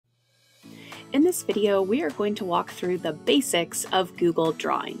In this video, we are going to walk through the basics of Google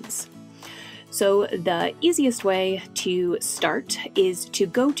Drawings. So the easiest way to start is to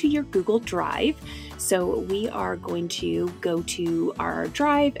go to your Google Drive. So we are going to go to our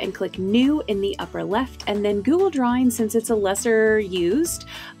Drive and click New in the upper left, and then Google Drawings, since it's a lesser used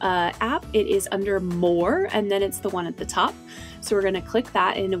app, it is under More, and then it's the one at the top. So we're going to click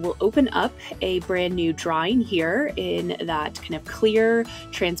that and it will open up a brand new drawing here in that kind of clear,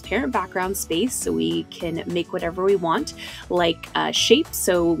 transparent background space, so we can make whatever we want, like shapes.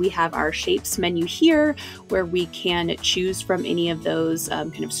 So we have our shapes menu here where we can choose from any of those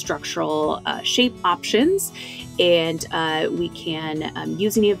kind of structural shape options, and we can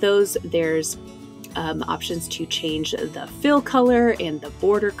use any of those. There's options to change the fill color and the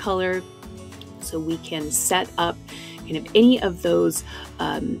border color, so we can set up kind of any of those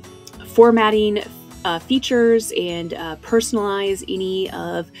formatting features and personalize any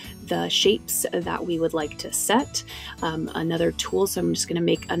of the shapes that we would like to set. Another tool, so I'm just going to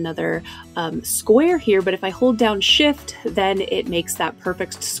make another square here, but if I hold down Shift, then it makes that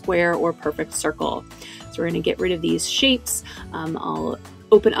perfect square or perfect circle. So we're going to get rid of these shapes. I'll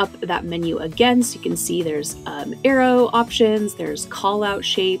open up that menu again so you can see there's arrow options, there's call out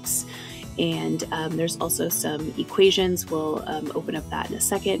shapes, and there's also some equations. We'll open up that in a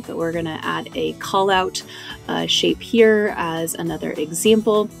second, but we're going to add a call out shape here as another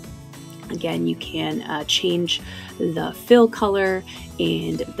example. Again, you can change the fill color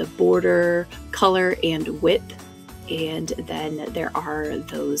and the border color and width. And then there are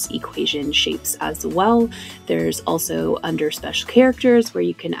those equation shapes as well. There's also under special characters where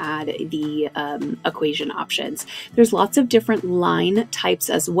you can add the equation options. There's lots of different line types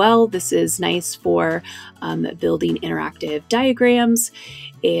as well. This is nice for building interactive diagrams.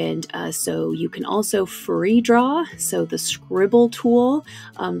 And so you can also free draw. So the scribble tool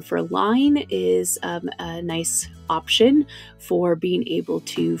for line is a nice option for being able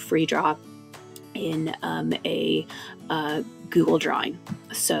to free draw in a Google drawing.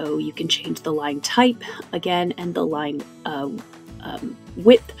 So you can change the line type again, and the line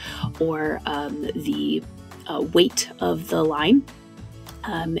width, or the weight of the line.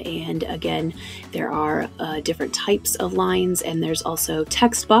 And again, there are different types of lines, and there's also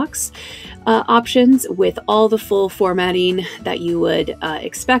text box options with all the full formatting that you would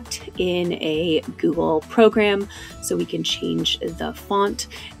expect in a Google program. So we can change the font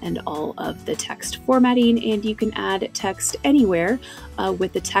and all of the text formatting, and you can add text anywhere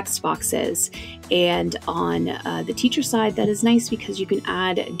with the text boxes. And on the teacher side, that is nice because you can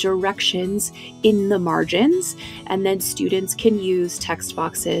add directions in the margins, and then students can use text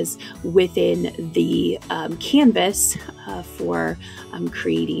boxes within the canvas for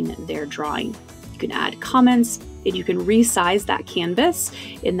creating their drawing. You can add comments, and you can resize that canvas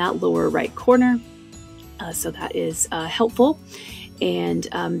in that lower right corner. So that is helpful. And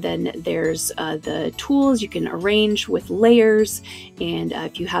then there's the tools you can arrange with layers, and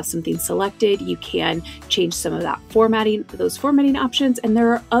if you have something selected, you can change some of that formatting, those formatting options. And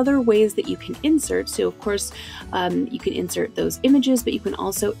there are other ways that you can insert. So of course, you can insert those images, but you can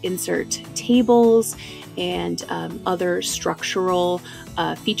also insert tables and other structural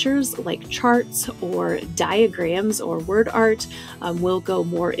features like charts or diagrams or word art. We'll go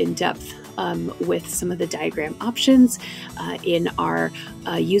more in depth with some of the diagram options in our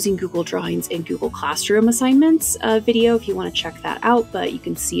using Google Drawings in Google Classroom assignments video, if you want to check that out. But you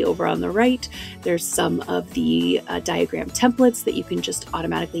can see over on the right, there's some of the diagram templates that you can just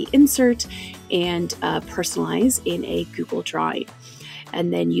automatically insert and personalize in a Google Drawing.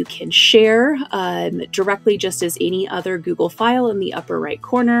 And then you can share directly, just as any other Google file in the upper right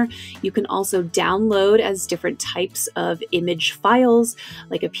corner. You can also download as different types of image files,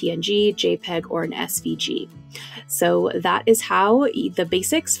 like a PNG, JPEG, or an SVG. So that is how the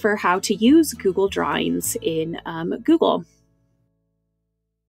basics for how to use Google Drawings in Google.